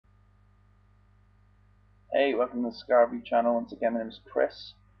Hey, welcome to the Scarvy channel. Once again, my name is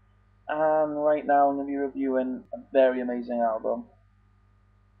Chris, and right now I'm going to be reviewing a very amazing album,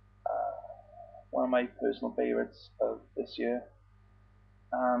 one of my personal favorites of this year,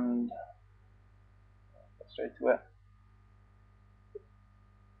 and get straight to it.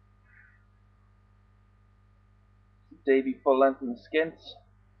 Debut full length from the Skints,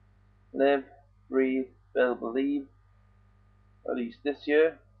 Live, Breathe, Build, Believe, released this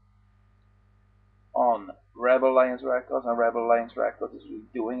year on Rebel Alliance Records, and Rebel Alliance Records is really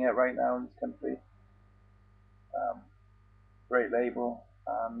doing it right now in this country. Great label,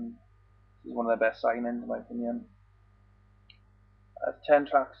 and this is one of their best signings in my opinion. 10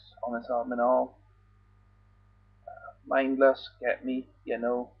 tracks on this album in all. Mindless, Get Me, You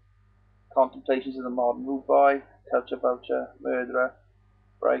Know, Contemplations of the Modern Rude Boy, Culture Vulture, Murderer,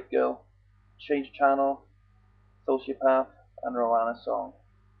 Bright Girl, Change Channel, Sociopath, and Rowanna Song.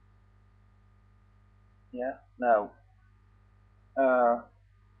 Yeah, now,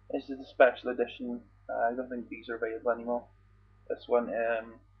 this is a special edition. I don't think these are available anymore. This one is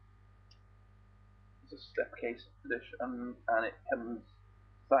a slipcase edition, and it comes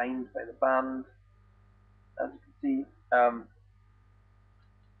signed by the band, as you can see.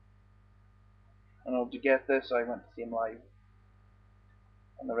 In order to get this, I went to see them live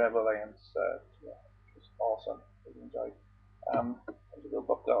on the Rebel Alliance. Yeah, it was awesome. Really enjoyed. There's a little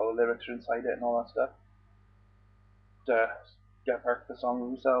book, got all the lyrics are inside it and all that stuff. Get back to the songs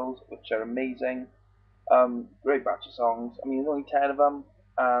themselves, which are amazing. Great batch of songs. I mean, there's only 10 of them,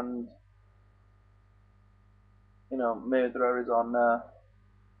 and Murderer is on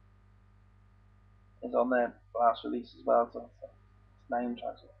their last release as well, so it's 9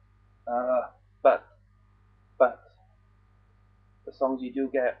 tracks. Uh, but but the songs you do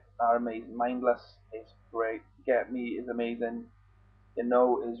get are amazing. Mindless is great. Get Me is amazing. You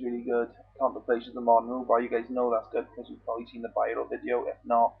Know is really good. Contemplations of the Modern Robot, you guys know that's good because you've probably seen the viral video. If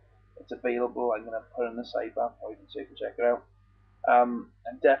not, it's available. I'm going to put it in the sidebar so you can check it out. I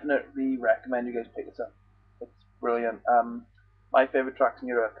definitely recommend you guys pick this up. It's brilliant. My favourite tracks in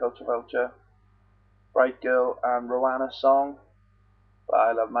here are Culture Vulture, Bright Girl, and Rowanna Song. But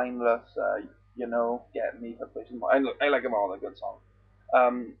I love Mindless, Get Me, I like them all, they're good songs.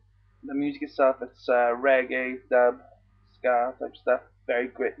 The music itself, it's reggae, dub, ska type stuff, very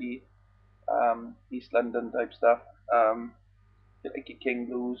gritty, East London type stuff. You like your King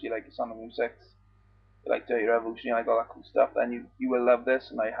Blues, you like your Sonic Music, you like Dirty Revolution, you like all that cool stuff, then you will love this,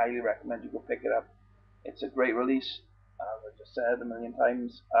 and I highly recommend you go pick it up. It's a great release, as I just said a million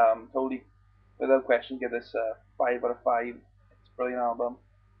times. Totally, without question, give this a 5 out of 5. It's a brilliant album.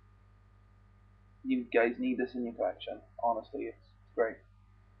 You guys need this in your collection. Honestly, it's great.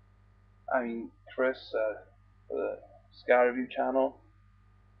 I mean, Chris, for the Scar Review channel,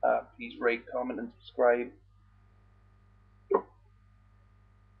 please rate, comment, and subscribe.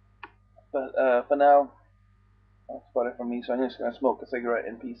 But for now, that's about it from me. So I'm just going to smoke a cigarette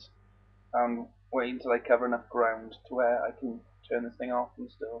in peace and wait until I cover enough ground to where I can turn this thing off and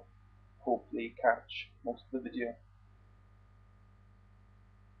still hopefully catch most of the video.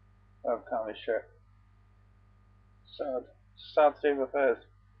 Oh, can't be sure. Sad. Sad state of affairs.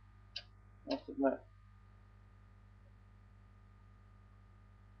 Must admit.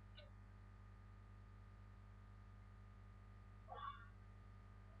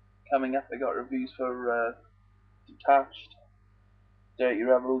 Coming up, I got reviews for Detached, Dirty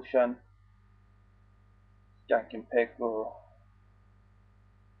Revolution, Skanking Pickle,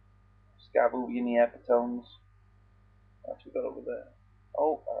 Scabooby in the Epitones. What else we got over there?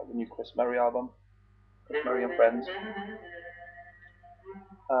 Oh, the new Chris Murray album. Chris Murray and Friends.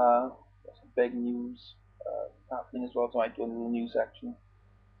 Got some big news happening as well tonight during the news section.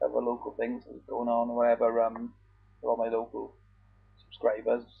 Other local things that are going on or whatever. For all my local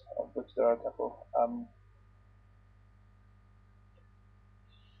subscribers, of which there are a couple.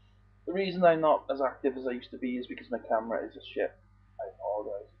 The reason I'm not as active as I used to be is because my camera is just shit. I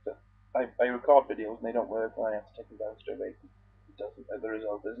apologise. I record videos and they don't work and I have to take them down straight away. It doesn't. The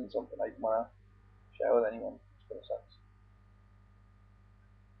result isn't something I'd want to share with anyone. It's kind of sucks.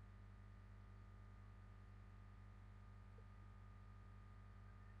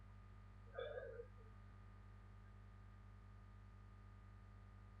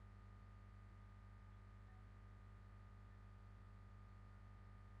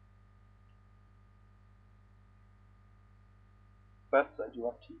 But I do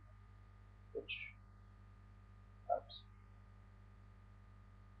have teeth, which helps.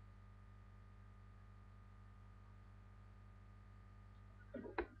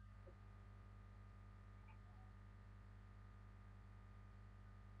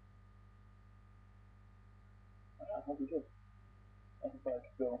 That'd be good. I think I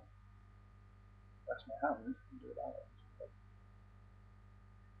could go rest my hand and do that.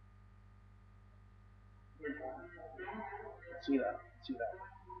 See that? See that?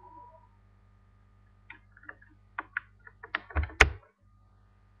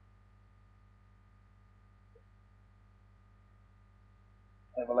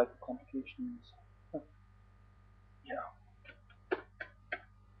 I have a life of complications. Yeah.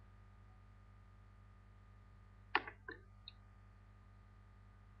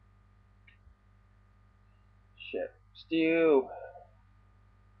 Shit. Stew.